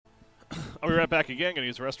I'll be right back again. Gonna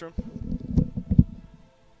use the restroom.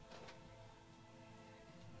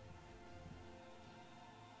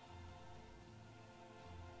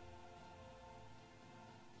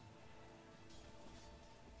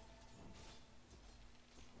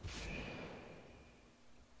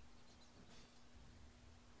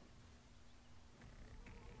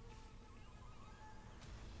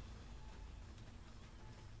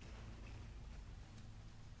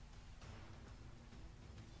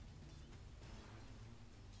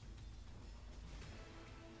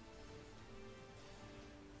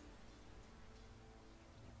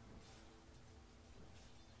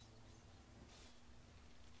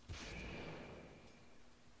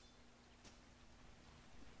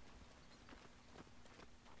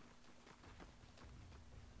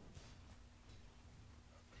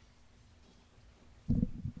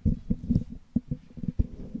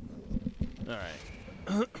 All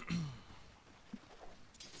right.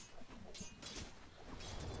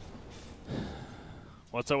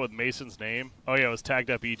 What's up with Mason's name? Oh, yeah, it was tagged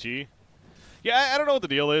up EG. Yeah, I don't know what the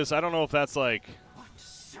deal is. I don't know if that's like...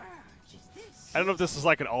 I don't know if this is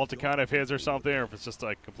like an alt account of his or something, or if it's just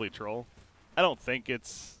like complete troll. I don't think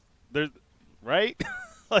it's... There's, right?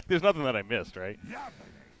 Like, there's nothing that I missed, right?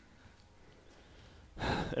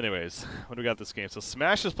 Anyways, what do we got this game? So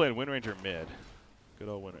Smash is playing Wind Ranger mid. Good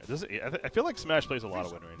old Wind Ranger. I feel like Smash plays a lot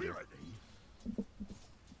of Wind Ranger.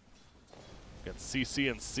 Got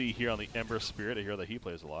CCnC here on the Ember Spirit. I hear that he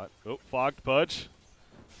plays a lot. Oh, Fogged Pudge.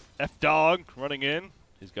 F-Dog running in.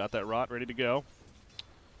 He's got that rot ready to go.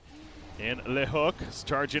 And Le Hook is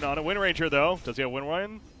charging on a Wind Ranger, though. Does he have Wind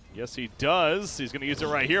Run? Yes, he does. He's going to use it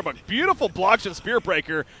right here, but beautiful blocks and Spirit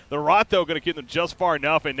Breaker. The Rot, though, going to keep them just far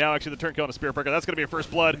enough, and now actually the turn kill on a Spirit Breaker. That's going to be a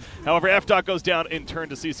first blood. However, F-Dot goes down in turn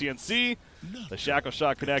to CCnC. The Shackle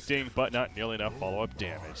Shot connecting, but not nearly enough follow-up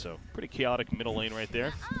damage. So pretty chaotic middle lane right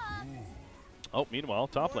there. Oh, meanwhile,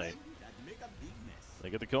 top lane. They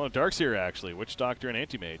get the kill on Darkseer, actually. Witch Doctor and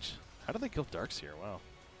Anti-Mage. How did they kill Darkseer? Wow.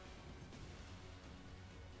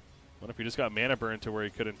 What if he just got mana burn to where he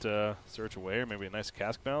couldn't search away, or maybe a nice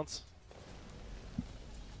cask bounce?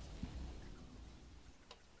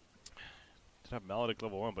 Did have Maledict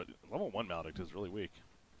level 1, but level 1 Maledict is really weak.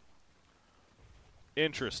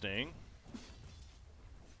 Interesting.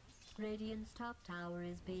 Radiant's top tower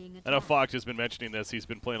is being attacked. I know Fox has been mentioning this. He's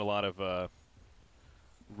been playing a lot of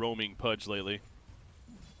roaming Pudge lately.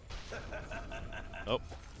 Oh,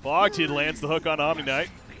 Fox, he lands the hook on Omni Knight.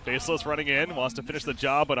 Faceless running in, wants to finish the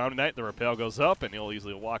job, but Omni Knight, the repel goes up, and he'll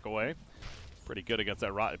easily walk away. Pretty good against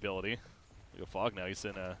that rot ability. Look at Fog now, he's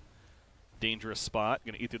in a dangerous spot.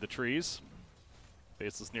 Gonna eat through the trees.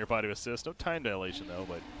 Faceless nearby to assist. No time dilation, though,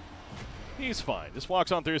 but he's fine. Just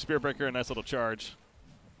walks on through, Spirit Breaker, a nice little charge.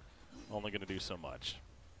 Only gonna do so much.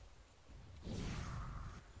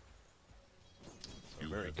 So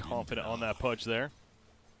very confident on that Pudge there.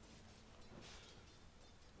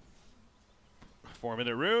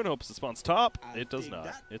 4-minute rune, hopes it spawns top. It does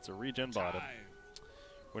not. It's a regen bottom.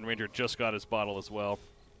 Wind Ranger just got his bottle as well.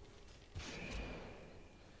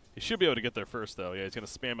 He should be able to get there first, though. Yeah, he's going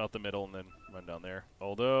to spam out the middle and then run down there.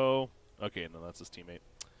 Although, okay, no, that's his teammate.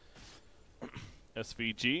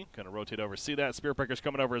 SVG, going to rotate over. See that? Spirit Breaker's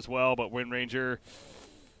coming over as well, but Wind Ranger,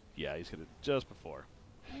 yeah, he's going to just before.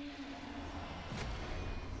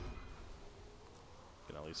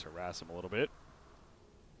 Can at least harass him a little bit.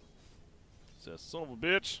 Says, son of a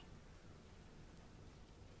bitch.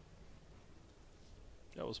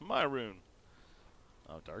 That was my rune.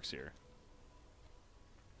 Oh, Darkseer.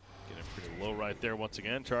 Getting pretty low right there once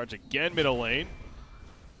again. Charge again middle lane.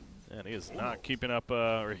 And he is not keeping up,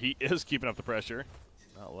 or he is keeping up the pressure.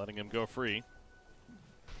 Not letting him go free.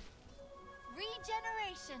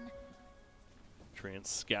 Regeneration. Trans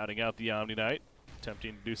scouting out the Omni Knight.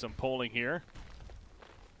 Attempting to do some polling here.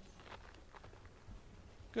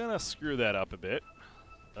 Gonna screw that up a bit.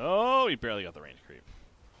 Oh, he barely got the range creep.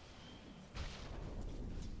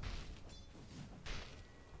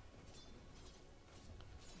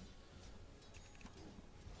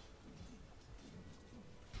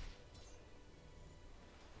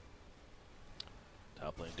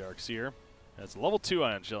 Top lane Darkseer has a level 2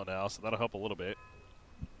 Ion Shell now, so that'll help a little bit.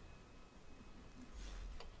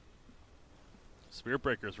 Spirit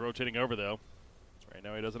Breaker is rotating over, though. Right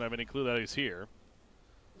now he doesn't have any clue that he's here.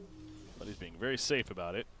 But he's being very safe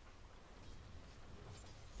about it.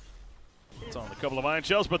 It's on a couple of Iron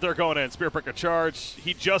Shells, but they're going in. Spirit Breaker charge.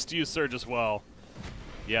 He just used Surge as well.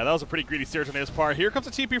 Yeah, that was a pretty greedy Surge on his part. Here comes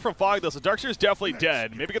a TP from Fog, though, so Darkseer's definitely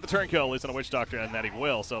dead. Maybe get the turn kill, at least on a Witch Doctor, and that he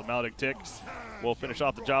will. So Maledict Tick will finish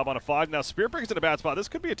off the job on a Fog. Now, Spirit Breaker's in a bad spot. This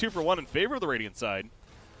could be a 2-for-1 in favor of the Radiant side.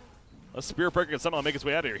 Unless Spirit Breaker can somehow make his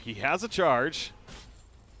way out of here. He has a charge.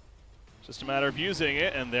 Just a matter of using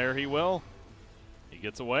it, and there he will. He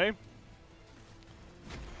gets away.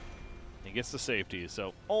 He gets the safety,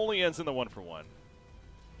 so only ends in the 1-for-1.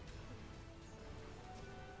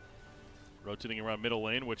 Rotating around middle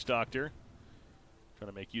lane, Witch Doctor.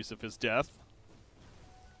 Trying to make use of his death.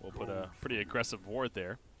 We'll put a pretty aggressive ward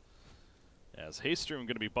there. As Haystroom going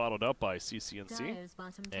to be bottled up by CCnC.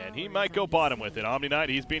 And he might go bottom with it. Omni Knight,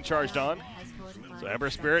 he's being charged on. So Ember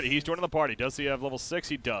Spirit, he's joining the party. Does he have level 6?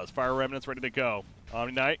 He does. Fire Remnants ready to go.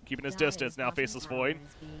 Omni Knight keeping his distance. Now Faceless Void.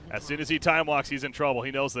 As soon as he time walks, he's in trouble.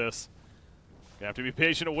 He knows this. You have to be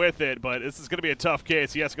patient with it, but this is going to be a tough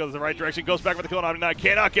case. He has to go the right direction. Goes back with the kill on Omni Knight.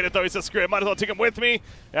 Cannot get it, though. He says, screw it. Might as well take him with me.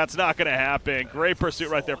 That's not going to happen. Great pursuit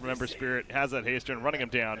right there from Ember Spirit. Has that Haystone running him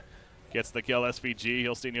down. Gets the kill. SVG.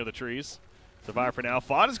 He'll stay near the trees. Survive for now.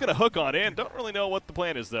 Fod is going to hook on in. Don't really know what the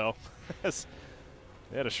plan is, though.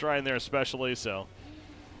 They had a shrine there especially, so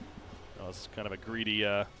that was kind of a greedy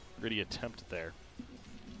attempt there.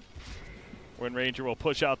 Wind Ranger will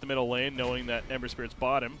push out the middle lane, knowing that Ember Spirit's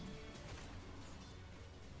bottom.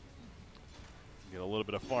 Get a little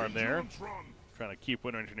bit of farm there. Trying to keep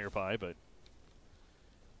Wind Ranger nearby, but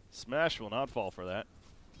Smash will not fall for that.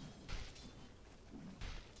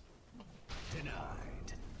 Denied.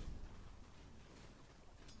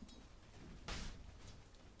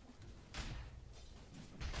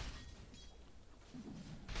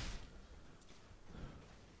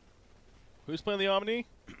 Who's playing the Omni?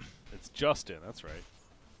 It's Justin, that's right.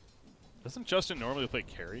 Doesn't Justin normally play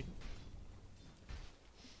carry?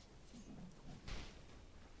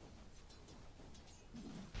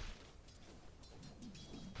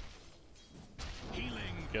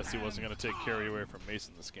 Guess he wasn't going to take carry away from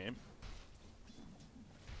Mason this game.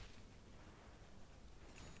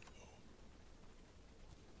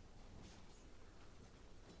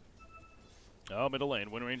 Oh, middle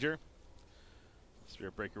lane, Wind Ranger.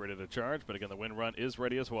 Spirit Breaker ready to charge, but again, the Wind Run is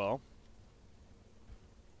ready as well.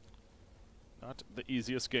 Not the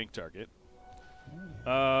easiest gank target.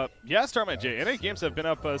 Yeah, Starman J. NA games have been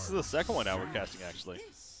up. This is the second one now we're casting, actually.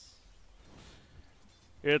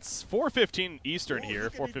 It's 4:15 Eastern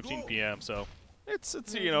here, 4:15 p.m. So it's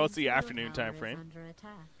you know, it's the afternoon time frame.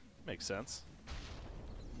 Makes sense.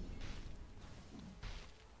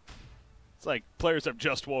 It's like players have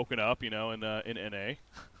just woken up, you know, in NA.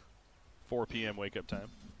 4 p.m. wake up time.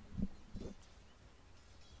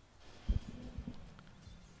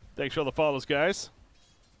 Thanks for all the follows, guys.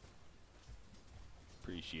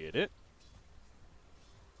 Appreciate it.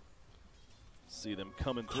 See them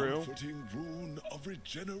coming through. Comforting rune of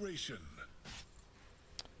regeneration.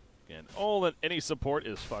 Again, all and any support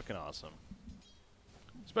is fucking awesome.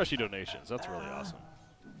 Especially donations. That's really awesome.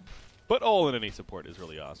 But all and any support is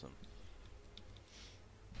really awesome.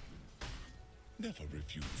 Never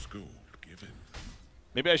refuse gold given.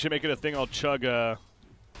 Maybe I should make it a thing. I'll chug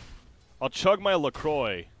my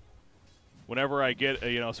LaCroix whenever I get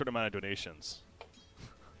a certain amount of donations.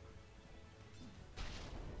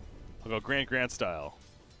 I'll go Grant style,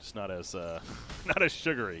 just not as not as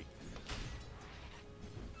sugary.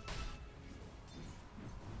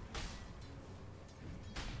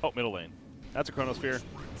 Oh, middle lane. That's a Chronosphere.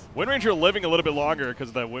 Wind Ranger living a little bit longer because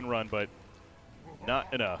of that Wind Run, but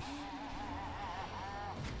not enough.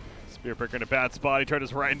 Spirit Breaker in a bad spot. He turned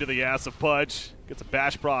us right into the ass of Pudge. Gets a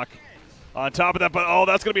bash proc on top of that, but oh,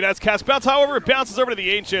 that's going to be a nice cast bounce. However, it bounces over to the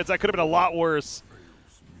Ancients. That could have been a lot worse.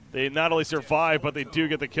 They not only survive, but they do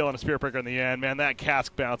get the kill on a Spirit Breaker in the end. Man, that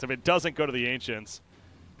cask bounce, if it doesn't go to the Ancients,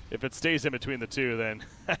 if it stays in between the two, then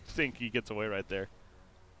I think he gets away right there.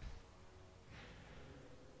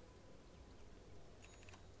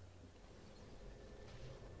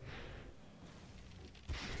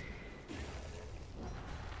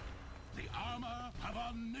 The armor of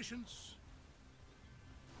omniscience.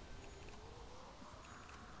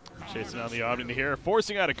 Chasing down the Omni here,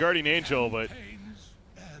 forcing out a Guardian Angel, but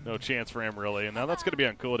no chance for him, really. And now that's going to be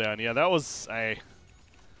on cooldown. Yeah, that was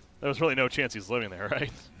really no chance he's living there,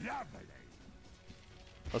 right?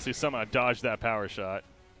 Let's see, somehow dodge that power shot.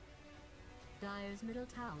 Dire's middle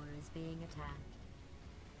tower is being attacked.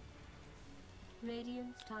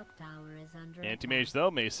 Radiant's top tower is under Anti-mage, attack.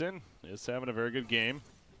 though, Mason is having a very good game.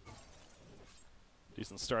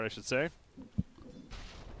 Decent start, I should say.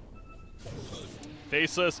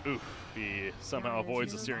 Faceless. Oof. He somehow Dire's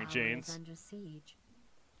avoids the middle Searing tower Chains. is under siege.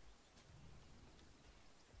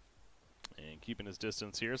 And keeping his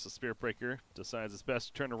distance here, so Spirit Breaker decides it's best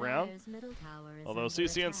to turn around. Dire's middle tower is Although under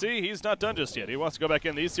CCnC, attack. he's not done just yet. He wants to go back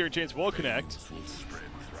in. These Searing Chains will connect. Will spread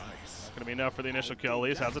thrice. Going to be enough for the initial kill, at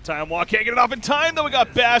least. Has a time walk. Can't get it off in time, though. We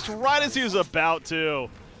got bashed right as he was about to.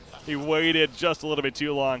 He waited just a little bit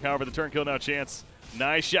too long. However, the turn kill now chance.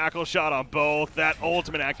 Nice shackle shot on both. That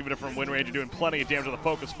ultimate activator from Wind Ranger doing plenty of damage with the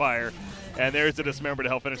focus fire. And there's the Dismember to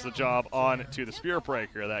help finish the job on to the Spirit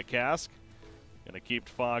Breaker. That cask. Going to keep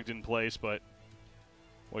Fogged in place, but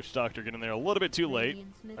Witch Doctor getting there a little bit too late.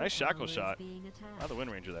 Nice shackle shot. Not the Wind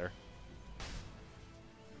Ranger there.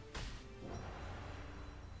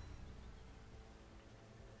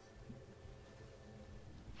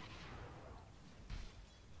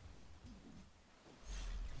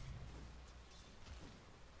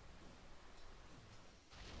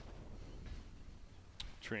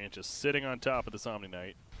 Treant just sitting on top of this Omni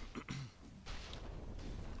Knight.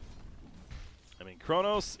 I mean,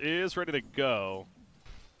 Kronos is ready to go.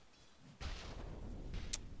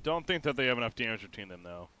 Don't think that they have enough damage between them,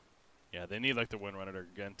 though. Yeah, they need, like, the Windrunner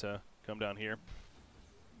again to come down here.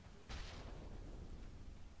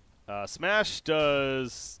 Smash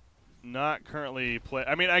does not currently play.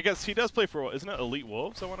 I mean, I guess he does play for, isn't it Elite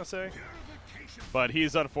Wolves, I want to say? But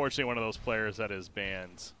he's unfortunately one of those players that is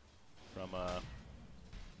banned from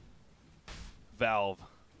Valve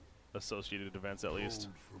associated events, at least.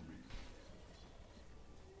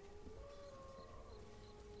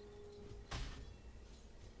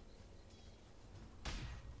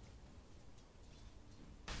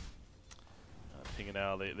 Pinging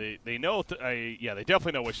out. They know. Yeah, they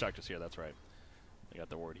definitely know Witch Doctor's here. That's right. They got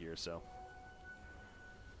the ward here, so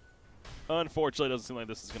unfortunately, it doesn't seem like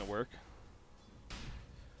this is gonna work.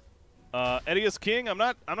 Eddie is king. I'm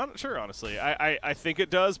not sure, honestly. I think it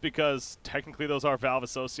does because technically those are Valve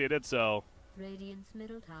associated. So,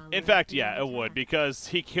 in fact, yeah, it would because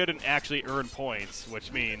he couldn't actually earn points,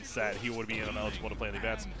 which means that he would be ineligible to play in the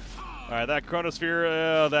events. All right, that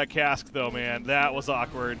Chronosphere, that cask though, man, that was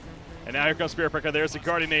awkward. And now here comes Spirit Breaker. There's the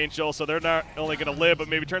Guardian Angel, so they're not only going to live, but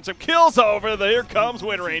maybe turn some kills over. Here comes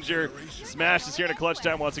Wind Ranger. Smash is here in a clutch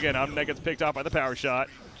time once again. Omni Knight gets picked off by the power shot.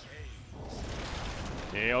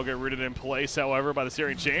 He'll get rooted in place, however, by the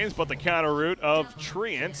Searing Chains, but the counter root of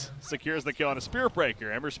Treant secures the kill on a Spirit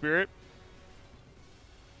Breaker. Ember Spirit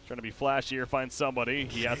trying to be flashy or find somebody.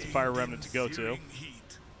 He has a Fire Remnant to go to.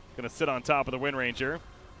 Going to sit on top of the Wind Ranger.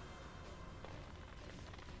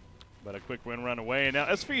 But a quick win run away. And now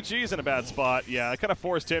SVG's in a bad spot. Yeah, I kind of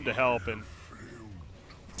forced him to help, and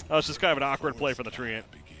that was just kind of an awkward play for the Treant.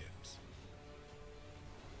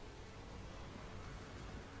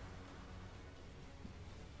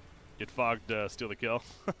 Get Fogged to steal the kill.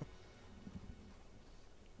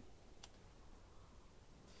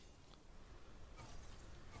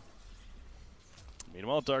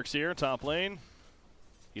 Meanwhile, Dark's here, top lane.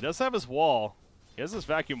 He does have his wall. He has this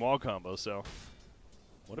vacuum wall combo, so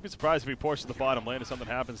wouldn't be surprised if he pushes the bottom lane if something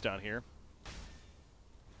happens down here.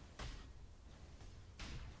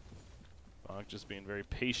 Fog just being very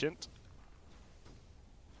patient.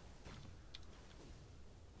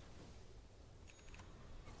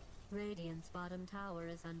 Radiant's bottom tower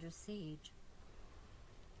is under siege.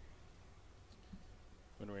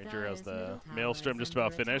 Wind Ranger has the Maelstrom just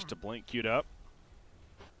about finished. A blink queued up.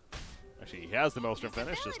 Actually, he has the Maelstrom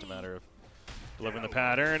finished. Just a matter of delivering the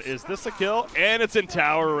pattern. Is this a kill? And it's in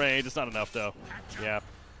tower range. It's not enough, though. Yeah,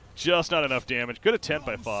 just not enough damage. Good attempt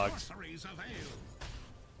by Fog.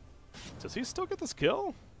 Does he still get this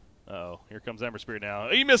kill? Uh-oh, here comes Ember Spirit now.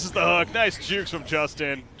 He misses the hook. Nice jukes from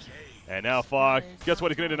Justin. And now Fog, guess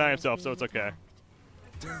what? He's going to deny himself, so it's okay.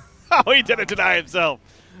 Oh, he didn't deny himself.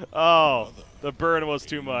 Oh, the burn was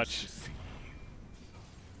too much.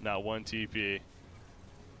 Not one TP.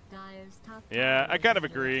 Yeah, I kind of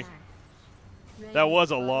agree. That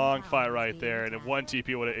was a long fight right there, and if one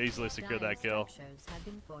TP would have easily secured that kill.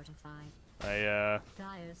 Yeah.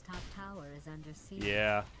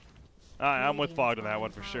 I'm with Fogged on that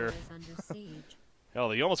one for sure.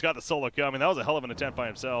 Hell, he almost got the solo kill. I mean, that was a hell of an attempt by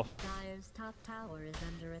himself. Dire's top tower is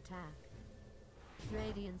under attack.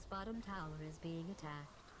 Radiant's bottom tower is being attacked.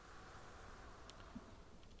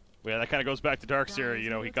 Yeah, that kind of goes back to Darkseer. You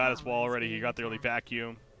know, he got his wall already. He got the early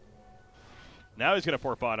vacuum. Now he's going to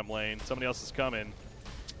port bottom lane. Somebody else is coming.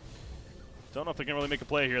 Don't know if they can really make a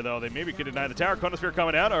play here, though. They maybe could deny the tower. Chronosphere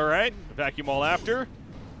coming out. All right. Vacuum wall after.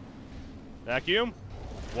 Vacuum.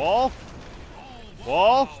 Wall.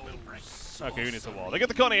 Wall. Okay, who needs a wall? They get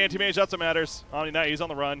the Kona anti-mage. That's what matters. Omni Knight, he's on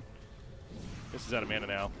the run. This is out of mana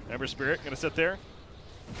now. Ember Spirit going to sit there.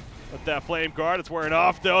 Let that flame guard. It's wearing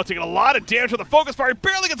off, though. Taking a lot of damage with the focus fire. He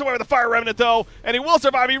barely gets away with the fire remnant, though. And he will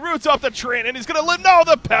survive. He roots off the Treant, and he's going to live. No,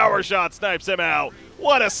 the power shot snipes him out.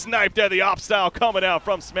 What a snipe there. The op style coming out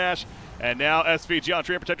from Smash. And now SVG on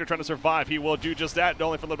Treant Protector trying to survive. He will do just that,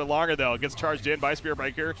 only for a little bit longer, though. Gets charged in by Spear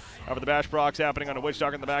Breaker. However, the bash procs happening on a Witch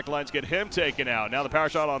Doctor in the back lines get him taken out. Now the power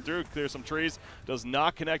shot on through, clears some trees. Does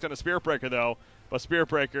not connect on a Spear Breaker, though. But Spear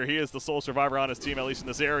Breaker, he is the sole survivor on his team, at least in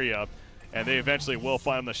this area. And they eventually will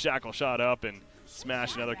find the Shackle shot up and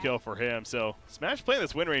smash another kill for him. So Smash playing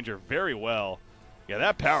this Wind Ranger very well. Yeah,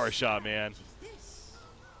 that power shot, man.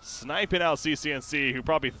 Sniping out CCnC, who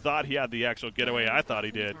probably thought he had the actual getaway. I thought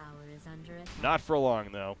he did. Not for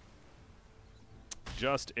long, though.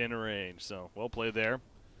 Just in range, so well played there.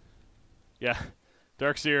 Yeah,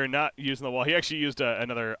 Darkseer not using the wall. He actually used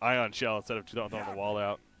another Ion Shell instead of throwing the wall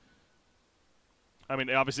out. I mean,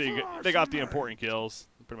 obviously, they got the important kills.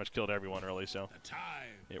 They pretty much killed everyone early, so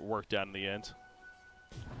it worked out in the end.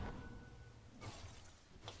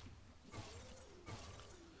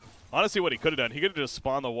 Honestly, what he could have done, he could have just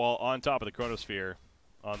spawned the wall on top of the Chronosphere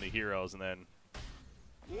on the heroes and then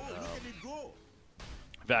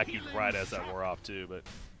vacuumed right as that wore off, too. But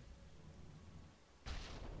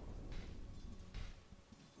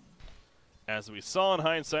as we saw in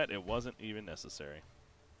hindsight, it wasn't even necessary.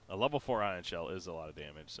 A level 4 Ion Shell is a lot of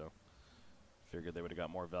damage, so figured they would have got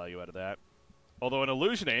more value out of that. Although an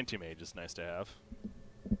Illusion Anti-Mage is nice to have.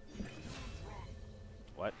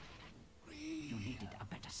 What?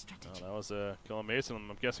 Oh, that was a killing Mason.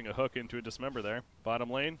 I'm guessing a hook into a Dismember there. Bottom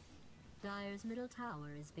lane. Dire's middle tower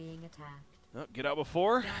is being attacked. Oh, get out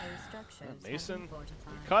before. Mason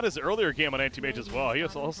caught his earlier game on Anti-Mage as well. He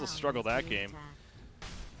also struggled that game.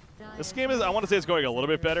 This game is, I want to say it's going a little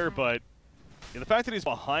bit better, but yeah, the fact that he's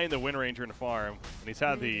behind the Wind Ranger in farm, and he's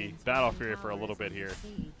had the Battle Fury for a little bit here,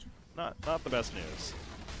 not the best news.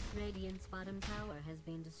 Radiant's bottom tower has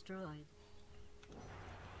been destroyed.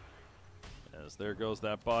 As there goes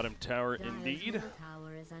that bottom tower indeed. Dire's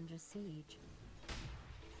tower is under siege.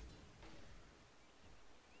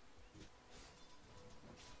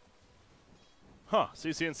 Huh,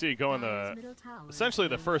 CCnC going essentially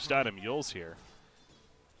the first item Yules here.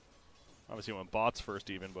 Obviously went bots first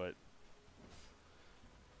even, but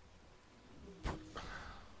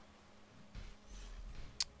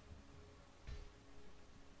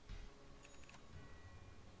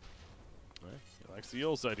he likes the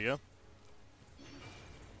Yules idea.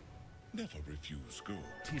 Never refuse gold.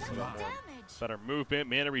 Better movement,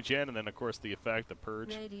 mana regen, and then of course the effect, the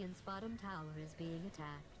purge. Radiant's bottom tower is being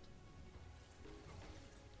attacked.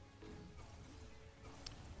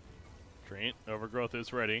 Treant, Overgrowth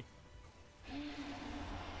is ready. We're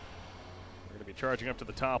going to be charging up to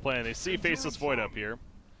the top lane. They see Faceless Void up here,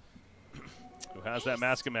 who has that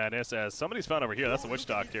Mask of Madness, as somebody's found over here. That's the Witch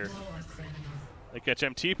Doctor. They catch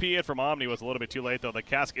him. TP in from Omni was a little bit too late, though. The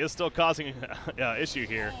cask is still causing issue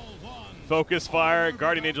here. Focus Fire.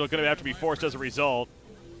 Guardian Angel going to have to be forced as a result.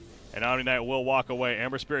 And Omni Knight will walk away.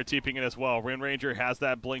 Ember Spirit TPing in as well. Wind Ranger has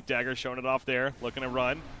that Blink Dagger showing it off there. Looking to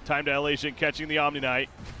run. Time Dilation catching the Omni Knight.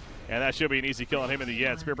 And that should be an easy kill on him in the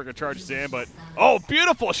end. Spearbreaker charges in, but oh,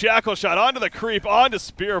 beautiful Shackle shot onto the creep, onto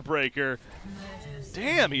Spearbreaker.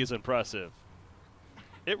 Damn, he's impressive.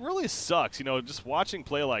 It really sucks, you know, just watching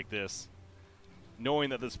play like this,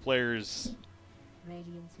 knowing that this player's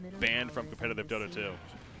banned from competitive Dota 2.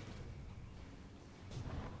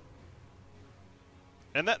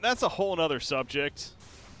 And that's a whole nother subject.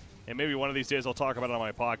 And maybe one of these days I'll talk about it on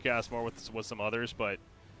my podcast more with some others, but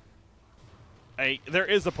there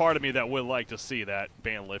is a part of me that would like to see that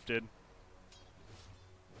ban lifted.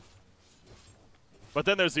 But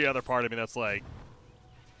then there's the other part of me that's like,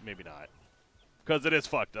 maybe not. Because it is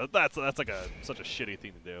fucked up. That's like such a shitty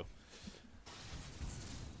thing to do.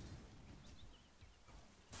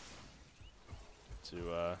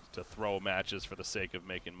 To throw matches for the sake of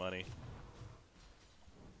making money.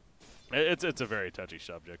 It's a very touchy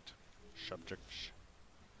subject.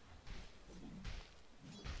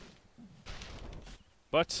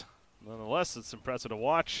 But nonetheless, it's impressive to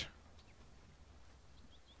watch.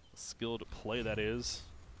 The skilled play that is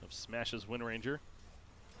of Smash's Wind Ranger.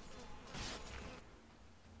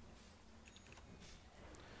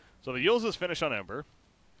 So the Yules is finished on Ember.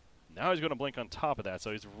 Now he's going to blink on top of that,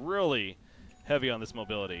 so he's really heavy on this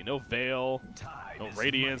mobility. No Veil, no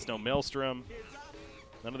Radiance, no Maelstrom.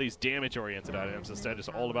 None of these damage-oriented items. Instead, just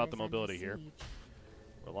all about the mobility here.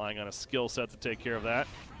 Relying on a skill set to take care of that.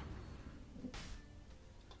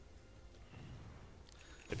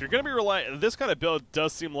 If you're going to be relying, this kind of build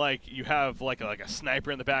does seem like you have like a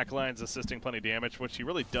sniper in the back lines assisting plenty of damage, which he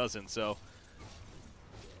really doesn't, so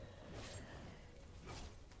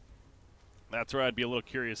that's where I'd be a little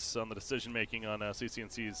curious on the decision-making on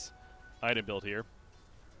CCnC's item build here.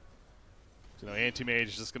 So, you know, Anti-Mage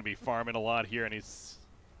is just going to be farming a lot here, and he's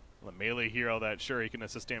The melee hero that, sure, he can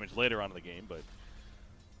assist damage later on in the game, but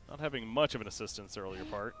not having much of an assistance earlier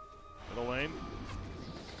part. Middle lane.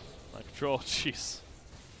 Mind control, jeez.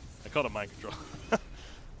 I called it mind control.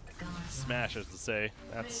 Smash, as to say.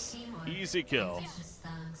 That's easy kill.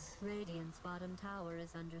 Radiant's bottom tower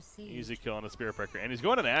is under siege. Easy kill on the Spirit Breaker. And he's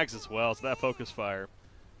going to Ags as well, so that focus fire.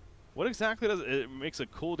 What exactly does it? It makes a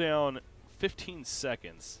cooldown 15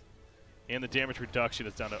 seconds. And the damage reduction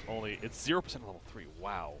is down to only, it's 0% level 3.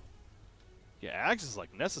 Wow. Yeah, Ags is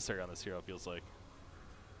like necessary on this hero, it feels like.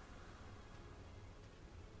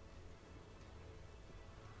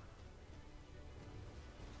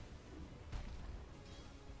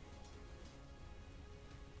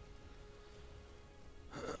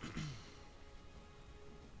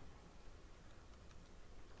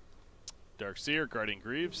 Darkseer guarding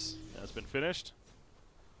Greaves has been finished.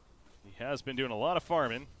 He has been doing a lot of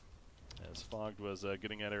farming, as Fogged was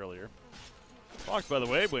getting at earlier. Fogged, by the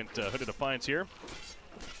way, went Hooded Defiance here.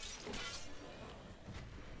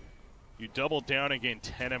 You doubled down and gained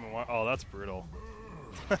 10 MMR. Oh, that's brutal.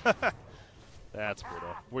 That's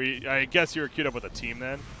brutal. I guess you were queued up with a team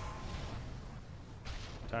then.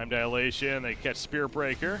 Time dilation. They catch Spear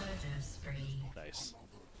Breaker. Nice.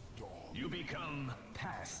 You become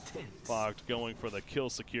past tense. Fogged going for the kill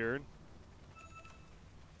secured.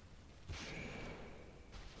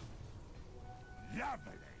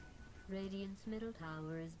 Radiant's middle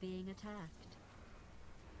tower is being attacked.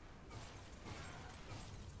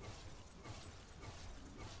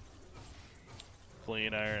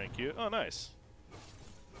 Clean iron and Q. Oh, nice.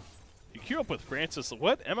 You queue up with Francis.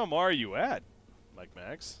 What MMR are you at, Mike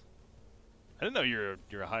Max? I didn't know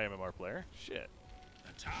you're a high MMR player. Shit.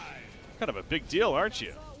 Kind of a big deal, aren't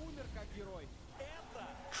you?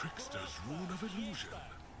 Trickster's rune of illusion.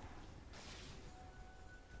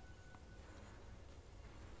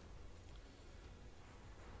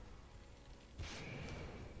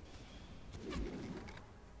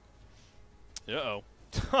 Uh-oh.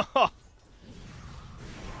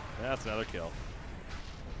 That's another kill.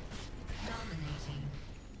 Dominating.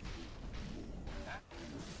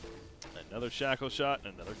 Another shackle shot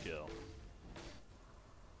and another kill.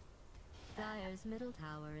 Dire's middle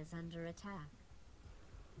tower is under attack.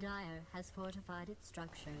 Dire has fortified its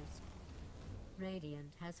structures.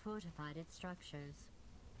 Radiant has fortified its structures.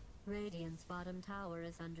 Radiant's bottom tower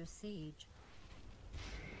is under siege.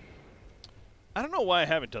 I don't know why I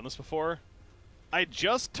haven't done this before. I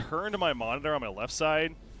just turned my monitor on my left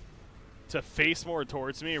side to face more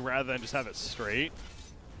towards me rather than just have it straight.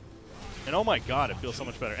 And oh my god, it feels so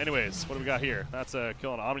much better. Anyways, what do we got here? That's a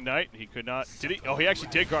kill on Omni Knight. He could not. Did he? Oh, he actually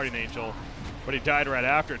did Guardian Angel, but he died right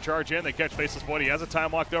after. Charge in. They catch Faceless Void. He has a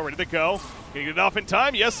time locked over. Ready to go. Can he get it off in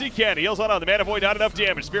time? Yes, he can. He heals on. The Mana Void, not enough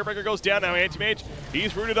damage. Spirit Breaker goes down now. Anti-Mage.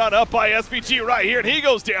 He's rooted on up by SVG right here, and he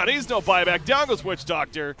goes down. He's no buyback. Down goes Witch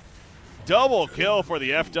Doctor. Double kill for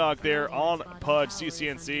the F-Dog there on Pudge.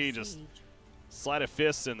 CCnC just sleight of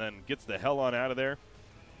fists and then gets the hell on out of there.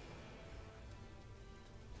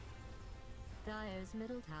 Dire's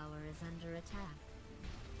middle tower is under attack.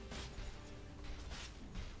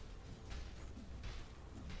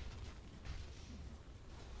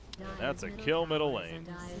 And that's a kill middle lane.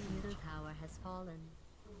 Dire's middle tower has fallen.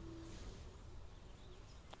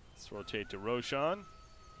 Let's rotate to Roshan.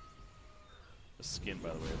 The skin, by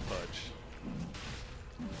the way, of Pudge.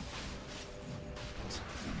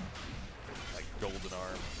 Like golden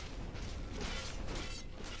arm.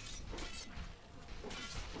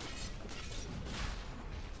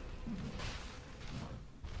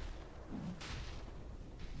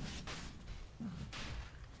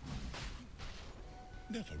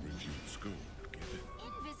 Never refuse gold given.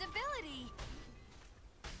 Invisibility!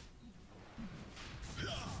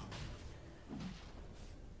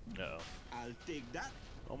 Uh-oh. I'll take that.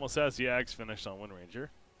 Almost has the Axe finished on Wind Ranger.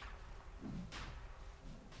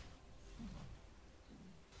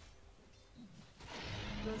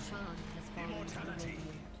 Roshan has fallen to the Radiant.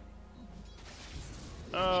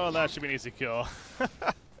 Oh, that should be an easy kill.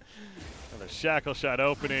 Another shackle shot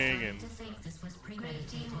opening and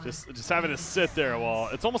just having to sit there while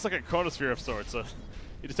it's almost like a chronosphere of sorts. So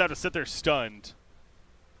you just have to sit there stunned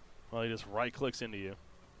while he just right clicks into you.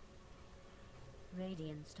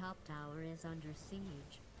 Radiant's top tower is under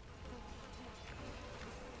siege.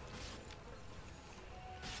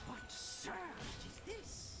 What surge is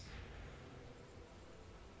this?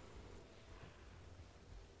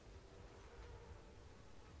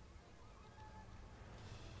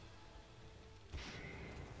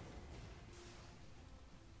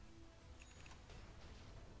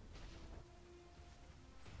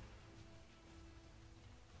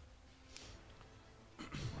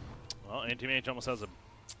 Well, Anti-Mage almost has a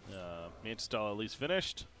Install at least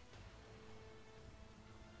finished.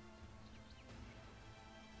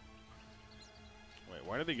 Wait,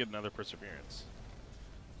 why did they get another Perseverance?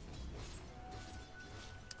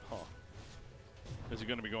 Huh. Is he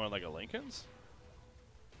going to be going like a Lincoln's?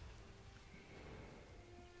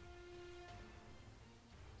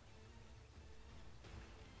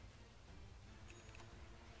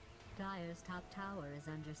 Dire's top tower is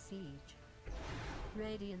under siege.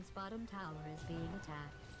 Radiant's bottom tower is being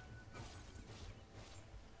attacked.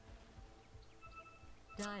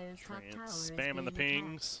 Dire's top tower is being Spamming the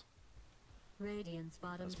pings. Radiant's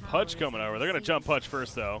bottom There's tower Pudge is coming under over. They're going to jump siege. Pudge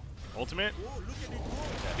first, though. Ultimate.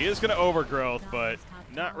 Yeah, he is going to overgrowth, but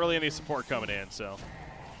not really any support coming in, so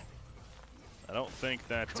I don't think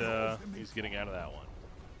that he's getting out of that one.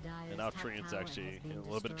 Dire's And now top Treant's tower actually has been in a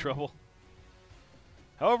little bit of destroyed. trouble.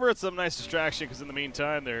 However, it's a nice distraction because in the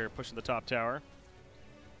meantime, they're pushing the top tower.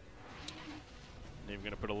 They're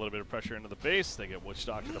going to put a little bit of pressure into the base. They get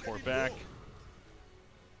Woodstock to the port back.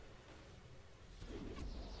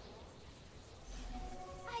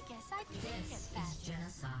 I guess I can make it This is faster.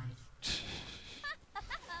 genocide.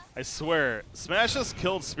 I swear, Smash has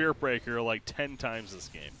killed Spiritbreaker like 10 times this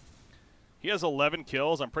game. He has 11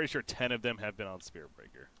 kills. I'm pretty sure 10 of them have been on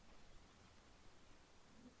Spiritbreaker.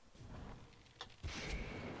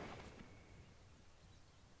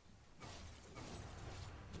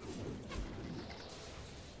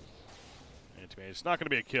 It's not going to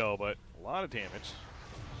be a kill, but a lot of damage.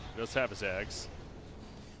 He does have his Ags.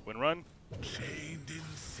 Win run. Chained in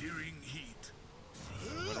searing heat.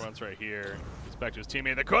 Win run's right here. Gets back to his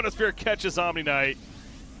teammate. The Chronosphere catches Omni Knight.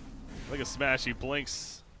 Look at Smash. He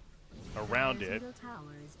blinks around Dire's it. middle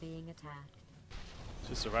tower is being attacked.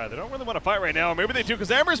 Just survive. They don't really want to fight right now. Maybe they do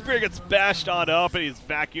because Ember Spirit gets bashed on up and he's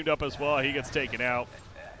vacuumed up as well. He gets taken out.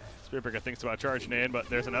 Spiritbreaker thinks about charging in, but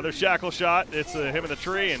there's another Shackle shot. It's him in the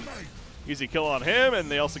tree and easy kill on him,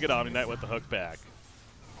 and they also get Omni Knight with the hook back.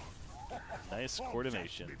 Nice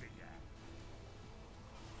coordination.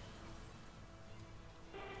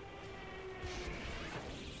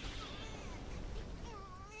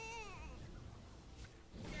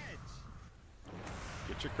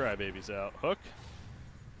 Get your crybabies out. Hook.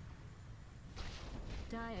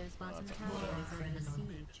 Dire's bottom tower is under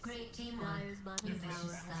siege. Great teamwork. Dire's bottom tower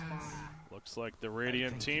has fallen. Looks like the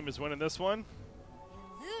Radiant team is winning this one.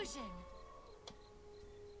 Illusion.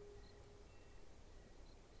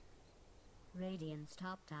 Radiant's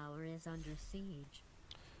top tower is under siege.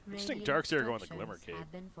 Interesting Radiant Darkseer going the Glimmer structures Cape.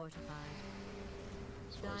 have been fortified.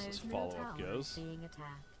 As far as this Dire's middle follow-up tower goes. is being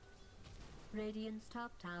attacked. Radiant's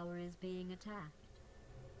top tower is being attacked.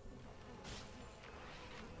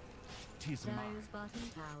 Dire's bottom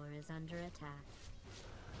tower is under attack.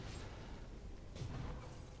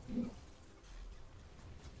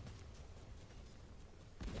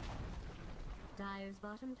 Dire's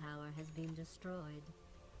bottom tower has been destroyed.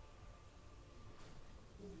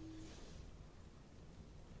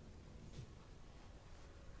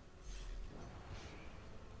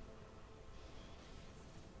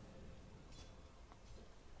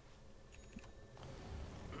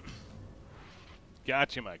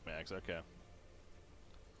 Gotcha, Mike Max. Okay.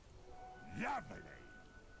 Lovely.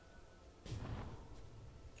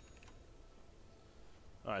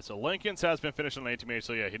 All right, so Lincoln's has been finished on an 18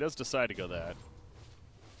 so yeah, he does decide to go that.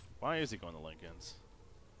 Why is he going to Lincoln's?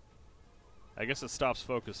 I guess it stops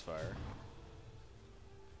focus fire.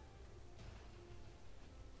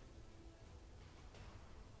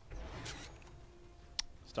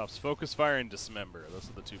 Stops focus fire and dismember. Those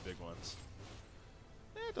are the two big ones.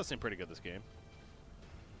 It does seem pretty good this game.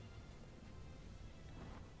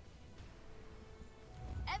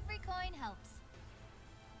 Every coin helps.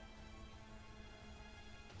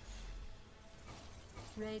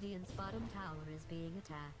 Radiant's bottom tower is being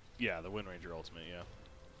attacked. Yeah, the Wind Ranger ultimate, yeah.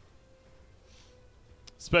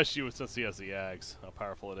 Especially since he has the Ags, how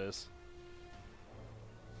powerful it is.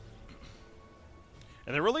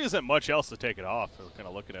 And there really isn't much else to take it off. We're kind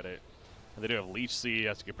of looking at it. And they do have Leech Sea.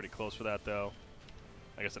 Has to get pretty close for that, though.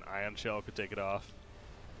 I guess an Ion Shell could take it off.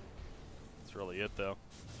 That's really it, though.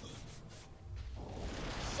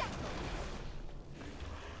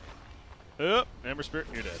 Oh, Ember Spirit,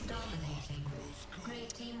 you're dead. Dominating. Great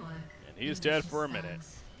teamwork. And he's dead for a minute.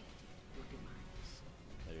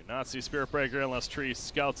 They do not see Spirit Breaker unless Tree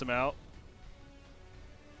scouts him out.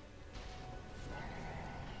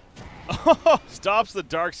 Stops the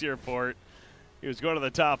Darkseer port. He was going to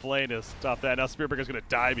the top lane to stop that. Now Spirit Breaker's going to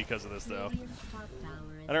die because of this, though. Radiant's top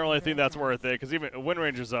tower is I don't really under think that's attack. worth it, because even Wind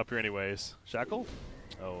Ranger's up here anyways. Shackle?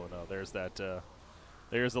 Oh, no, there's that.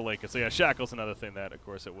 There's the Lincoln. So, yeah, Shackle's another thing that, of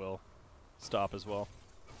course, it will stop as well.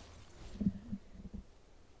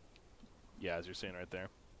 Yeah, as you're saying right there.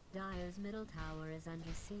 Dire's middle tower is under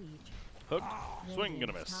siege. Hook, swing, gonna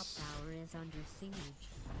Radiant's miss. top tower is under siege.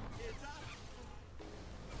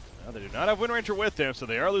 Now, they do not have Wind Ranger with them, so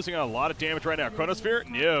they are losing a lot of damage right now. Chronosphere?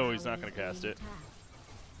 No, he's not going to cast it.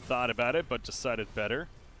 Thought about it, but decided better.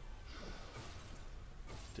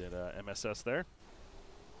 Did MSS there.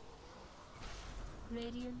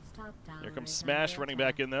 Radiant's top tower Here comes is Smash under running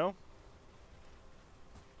attack. back in, though.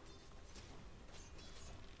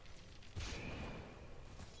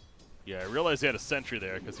 Yeah, I realized he had a sentry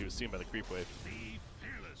there because he was seen by the creep wave. Be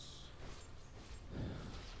fearless.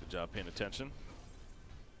 Good job paying attention.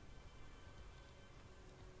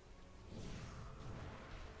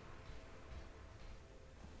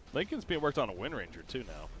 Lincoln's being worked on a Wind Ranger too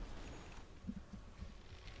now.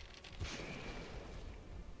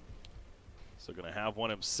 So gonna have one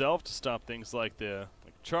himself to stop things like the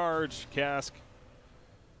charge, cask,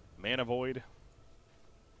 mana void,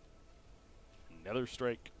 nether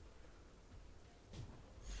strike.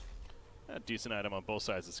 A decent item on both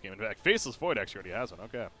sides of this game. In fact, Faceless Void actually already has one.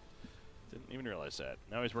 Okay. Didn't even realize that.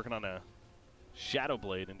 Now he's working on a Shadow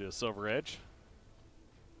Blade into a Silver Edge.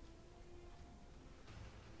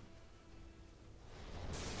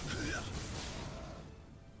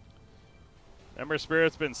 Ember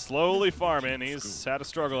Spirit's been slowly farming. He's had a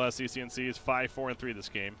struggle as CCnC. He's 5-4-3 this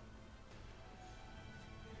game.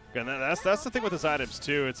 Again, that's the thing with his items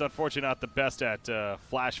too. It's unfortunately not the best at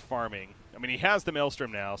flash farming. I mean, he has the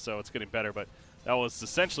Maelstrom now, so it's getting better, but that was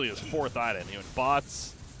essentially his 4th item. He went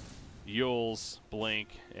Bots, Yules, Blink,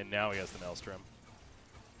 and now he has the Maelstrom.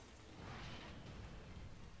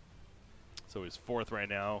 So he's 4th right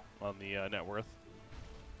now on the net worth.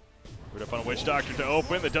 We're up on a Witch Doctor to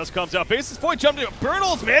open. The dust comes out. Faceless Void jumped in.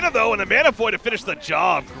 Burnal's mana, though, and the Mana Void to finish the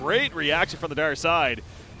job. Great reaction from the Dire side.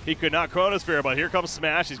 He could not Chronosphere, but here comes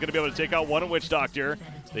Smash. He's going to be able to take out one Witch Doctor.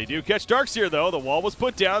 They do catch Darkseer, though. The wall was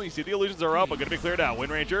put down. You see the illusions are up, but going to be cleared out.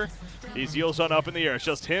 Wind Ranger, he's Yields on up in the air. It's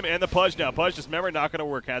just him and the Pudge now. Pudge, just remember, not going to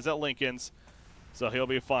work. Has that Lincoln's, so he'll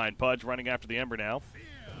be fine. Pudge running after the Ember now.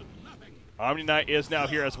 Omni Knight is now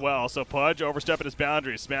here as well, so Pudge overstepping his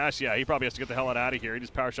boundaries. Smash, yeah, he probably has to get the hell out of here. He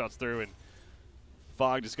just power shots through, and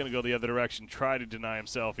Fog just going to go the other direction, try to deny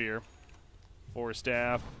himself here. 4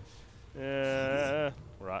 staff.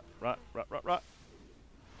 Rot.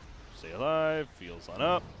 Stay alive, feels on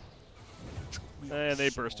up. And they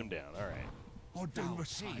burst him down, all right. Thou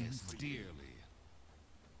payest dearly.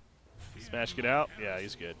 Smash, get out. Yeah,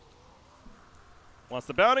 he's good. Wants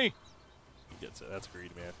the bounty. He gets it. That's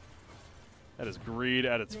greed, man. That is greed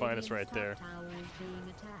at its finest right there.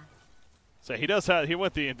 So he does have, he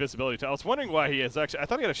went the invisibility. I was wondering why he is actually, I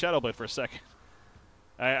thought he had a Shadow Blade for a second.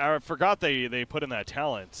 I forgot they put in that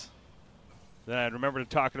talent. Then I remembered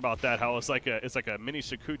talking about that, how it's like a mini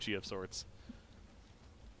Sakuchi of sorts.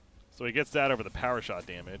 So he gets that over the power shot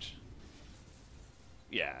damage.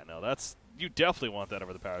 Yeah, no, that's, you definitely want that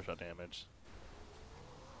over the power shot damage.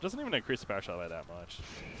 Doesn't even increase the power shot by that much.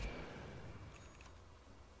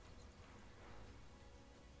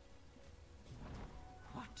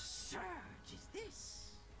 What surge is this?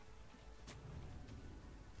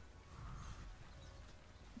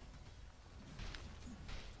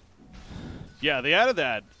 Yeah, they added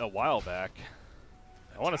that a while back.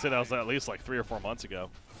 I want to say that was at least like 3 or 4 months ago.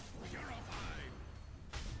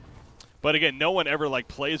 But again, no one ever like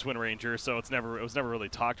plays Wind Ranger, so it was never really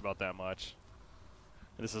talked about that much.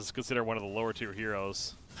 And this is considered one of the lower tier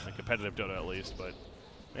heroes, in competitive Dota at least. But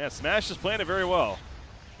yeah, Smash is playing it very well.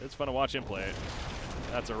 It's fun to watch him play it.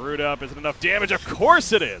 That's a root up. Is it enough damage? Of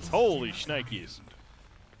course it is. Holy shnikes.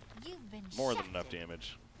 You've been More than shafted. enough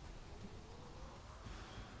damage.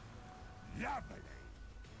 Lovely.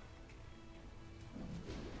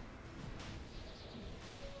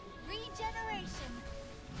 Regeneration.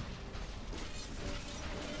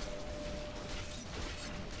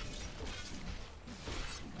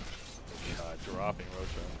 God, dropping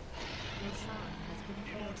Roshan.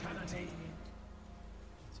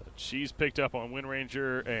 So she's picked up on Wind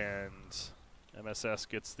Ranger, and MSS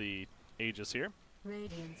gets the Aegis here.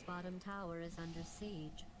 Radiant's bottom tower is under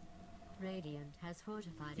siege. Radiant has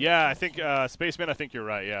fortified. Yeah, I its think structures. Spaceman. I think you're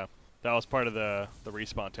right. Yeah, that was part of the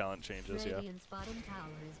respawn talent changes. Yeah. Radiant's bottom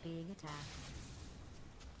tower is being attacked.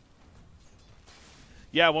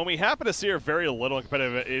 Yeah, when we happen to see her very little in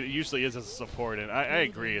competitive, it usually is as a support, and I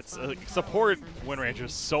agree. It's support Wind Ranger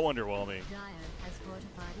is so underwhelming. Dire has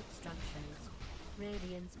fortified its structures.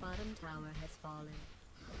 Radiant's bottom tower has fallen.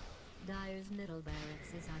 Dire's middle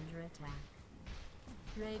barracks is under attack.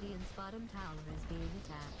 Radiant's bottom tower is being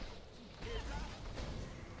attacked.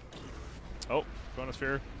 Oh,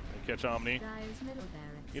 Chronosphere. They catch Omni. Dire's middle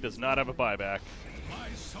barracks. He does is not have a fallen. buyback. My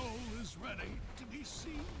soul is ready to be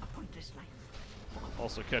seen. A pointless life.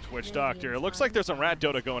 Also catch Witch Doctor. It looks like there's some Rat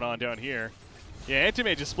Dota going on down here. Yeah,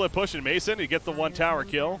 Anti-Mage just split pushing Mason to get the one tower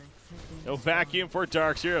kill. No vacuum for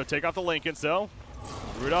Dark Zero. Take off the Lincolns though.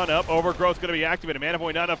 Root on up. Overgrowth going to be activated. Mana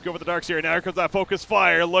Void not enough to go for the Dark Zero. Now here comes that Focus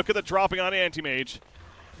Fire. Look at the dropping on Anti-Mage.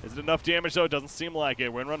 Is it enough damage though? It doesn't seem like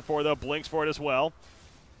it. We're in run 4 though. Blinks for it as well.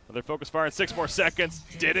 Another Focus Fire in 6 more seconds.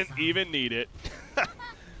 Didn't even need it.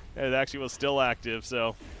 It actually was still active,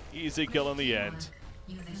 so easy kill in the end.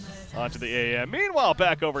 Onto the AM. Meanwhile,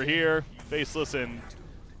 back over here, Faceless and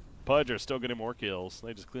Pudge are still getting more kills.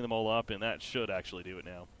 They just clean them all up, and that should actually do it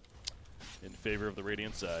now in favor of the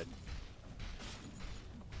Radiant side.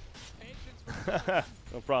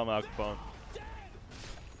 No problem, Al Capone.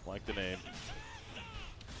 Like the name.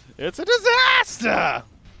 It's a disaster!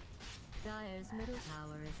 Dire's middle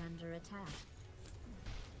tower is under attack.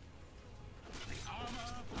 The armor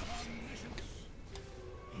of omniscience.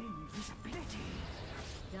 Invisibility.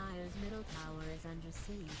 Dire's middle tower is under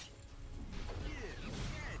siege.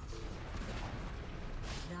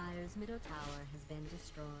 Dire's middle tower has been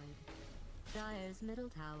destroyed. Dire's middle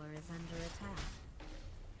tower is under attack.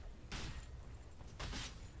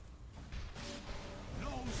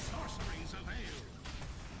 No sorceries avail.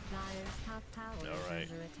 Dire's top tower is Alright.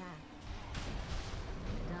 under attack.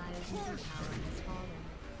 Dire's middle tower has fallen.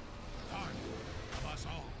 Part of us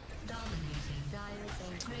all. Dire's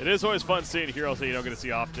ancient. It is always fun seeing heroes that you don't get to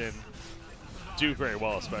see often do very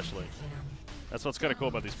well, especially. That's what's kind of cool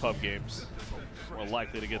about these pub games. More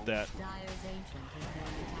likely to get that. Dire's ancient has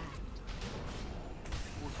been attacked.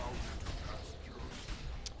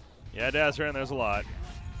 Yeah, Dazran, there's a lot.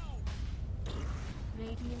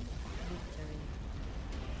 Radiant victory.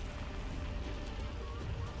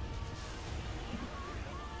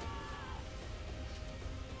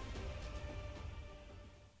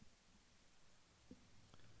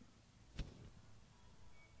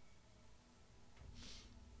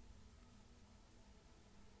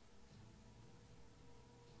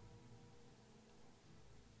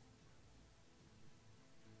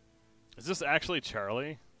 Is this actually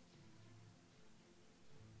Charlie?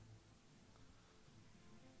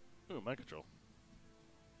 Ooh, mind control.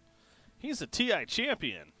 He's a TI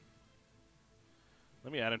champion.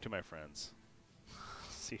 Let me add him to my friends.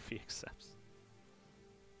 See if he accepts.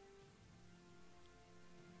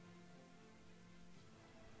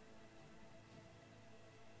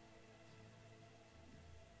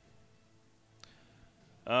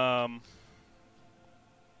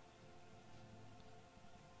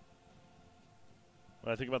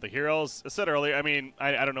 What I think about the heroes, I said earlier, I mean,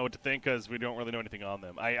 I don't know what to think because we don't really know anything on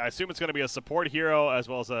them. I assume it's going to be a support hero as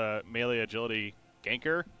well as a melee agility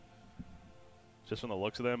ganker, just from the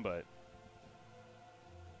looks of them, but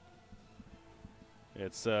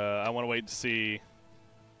it's, I want to wait to see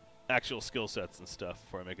actual skill sets and stuff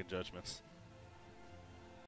before I make judgments.